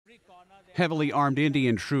Heavily armed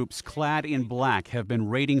Indian troops clad in black have been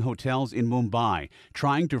raiding hotels in Mumbai,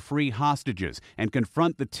 trying to free hostages and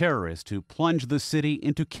confront the terrorists who plunged the city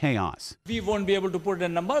into chaos. We won't be able to put a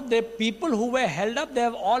number. The people who were held up, they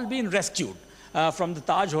have all been rescued. From the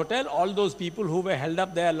Taj Hotel, all those people who were held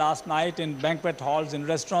up there last night in banquet halls, in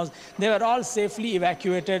restaurants, they were all safely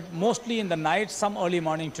evacuated, mostly in the night, some early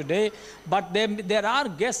morning today. But there are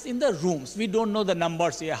guests in the rooms. We don't know the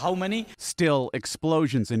numbers here, how many. Still,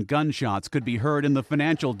 explosions and gunshots could be heard in the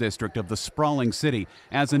financial district of the sprawling city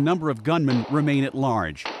as a number of gunmen remain at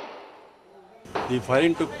large. The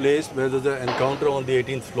firing took place where there was an encounter on the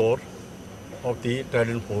 18th floor of the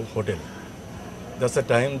Trident Hotel. That's the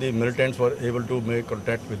time the militants were able to make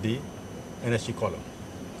contact with the NSG column.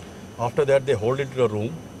 After that, they hold it to a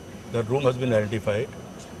room. That room has been identified,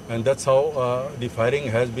 and that's how the firing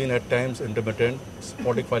has been at times intermittent.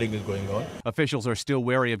 Sporadic firing is going on. Officials are still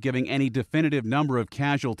wary of giving any definitive number of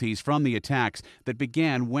casualties from the attacks that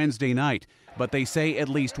began Wednesday night, but they say at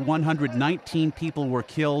least 119 people were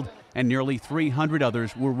killed and nearly 300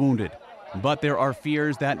 others were wounded. But there are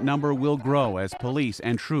fears that number will grow as police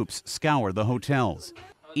and troops scour the hotels.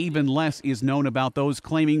 Even less is known about those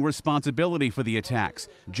claiming responsibility for the attacks,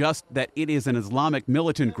 just that it is an Islamic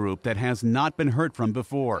militant group that has not been heard from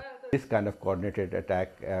before. This kind of coordinated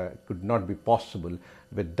attack could not be possible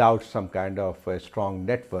without some kind of a strong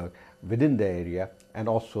network within the area and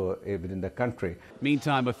also within the country.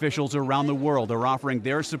 Meantime, officials around the world are offering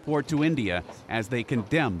their support to India as they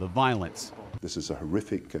condemn the violence. This is a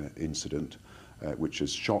horrific incident which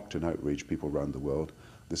has shocked and outraged people around the world.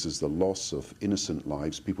 This is the loss of innocent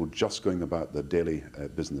lives, people just going about their daily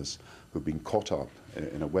business who've been caught up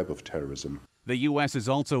in a web of terrorism. The U.S. is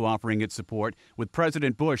also offering its support, with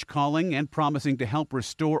President Bush calling and promising to help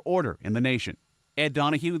restore order in the nation. Ed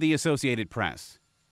Donahue, The Associated Press.